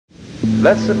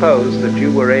Let's suppose that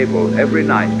you were able every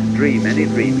night to dream any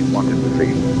dream you wanted to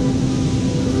dream.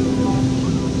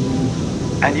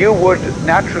 And you would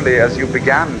naturally, as you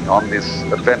began on this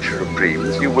adventure of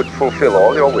dreams, you would fulfill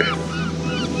all your wishes.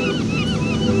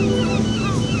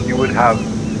 You would have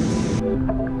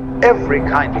every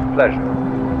kind of pleasure.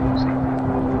 See?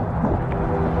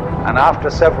 And after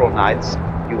several nights,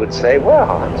 you would say,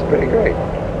 well, that's pretty great.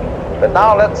 But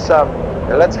now let's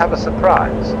have a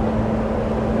surprise.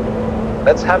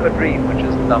 Let's have a dream which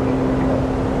isn't nothing.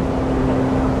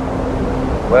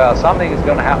 Well, something is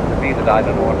going to happen to me that I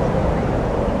don't know what it's going to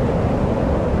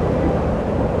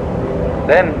be.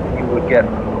 Then you would get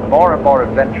more and more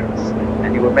adventurous,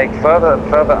 and you would make further and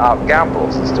further out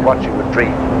gambles as to what you would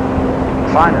dream.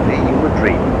 And finally, you would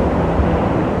dream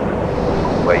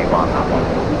where you are now.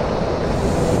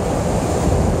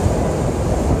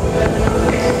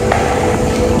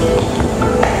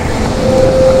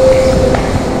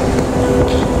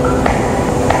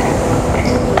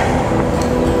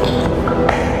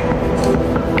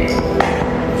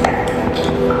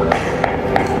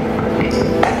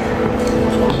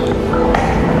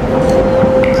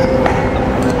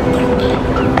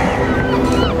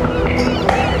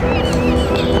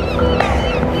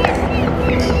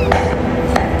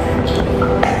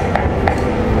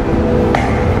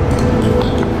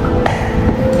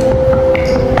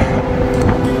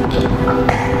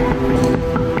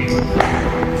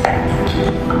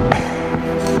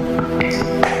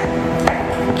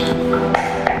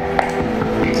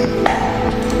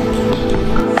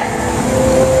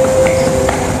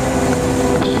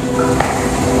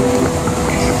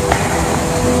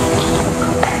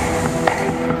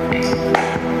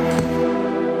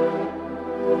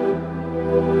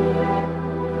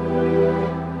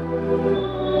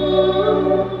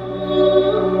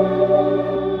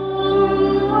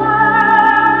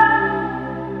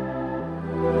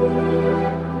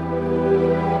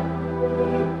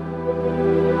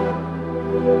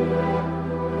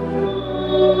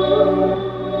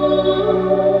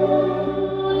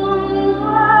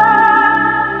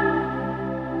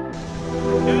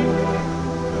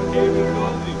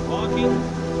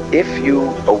 If you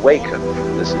awaken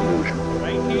from this illusion,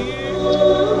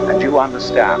 and you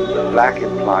understand that black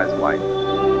implies white,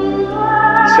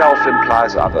 self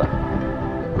implies other,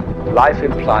 life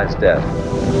implies death,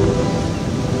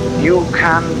 you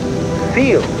can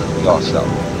feel yourself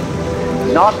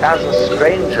not as a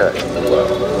stranger in the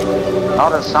world,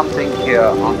 not as something here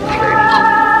on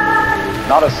occasion,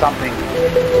 not as something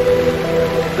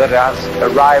that has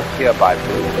arrived here by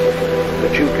fluke,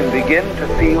 but you can begin to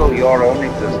feel your own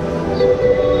existence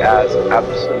as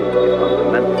absolutely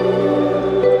fundamental.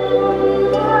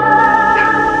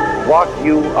 What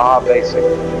you are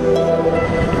basically,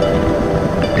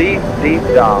 deep, deep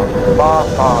down, far,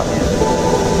 far in,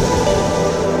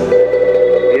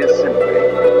 is simply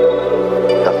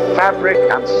the fabric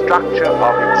and structure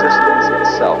of existence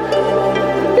itself.